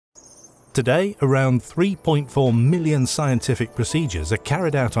Today, around 3.4 million scientific procedures are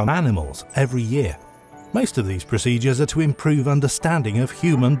carried out on animals every year. Most of these procedures are to improve understanding of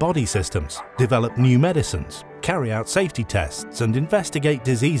human body systems, develop new medicines, carry out safety tests, and investigate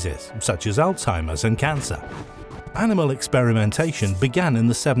diseases such as Alzheimer's and cancer. Animal experimentation began in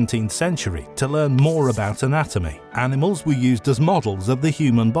the 17th century to learn more about anatomy. Animals were used as models of the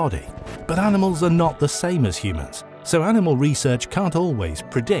human body. But animals are not the same as humans, so animal research can't always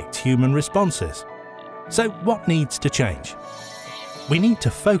predict human responses. So what needs to change? We need to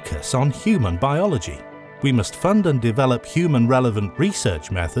focus on human biology. We must fund and develop human-relevant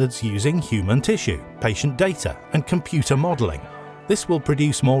research methods using human tissue, patient data, and computer modeling. This will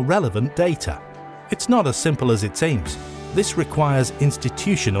produce more relevant data. It's not as simple as it seems. This requires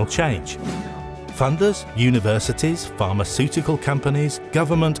institutional change. Funders, universities, pharmaceutical companies,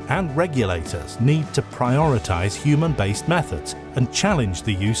 government and regulators need to prioritize human-based methods and challenge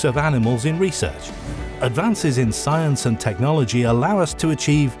the use of animals in research. Advances in science and technology allow us to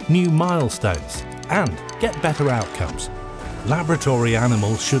achieve new milestones and get better outcomes. Laboratory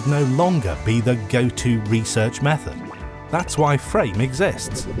animals should no longer be the go-to research method. That's why FRAME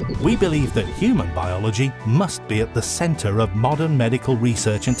exists. We believe that human biology must be at the center of modern medical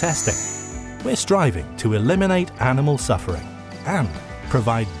research and testing. We're striving to eliminate animal suffering and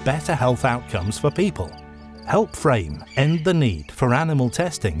provide better health outcomes for people. Help FRAME end the need for animal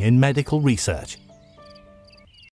testing in medical research.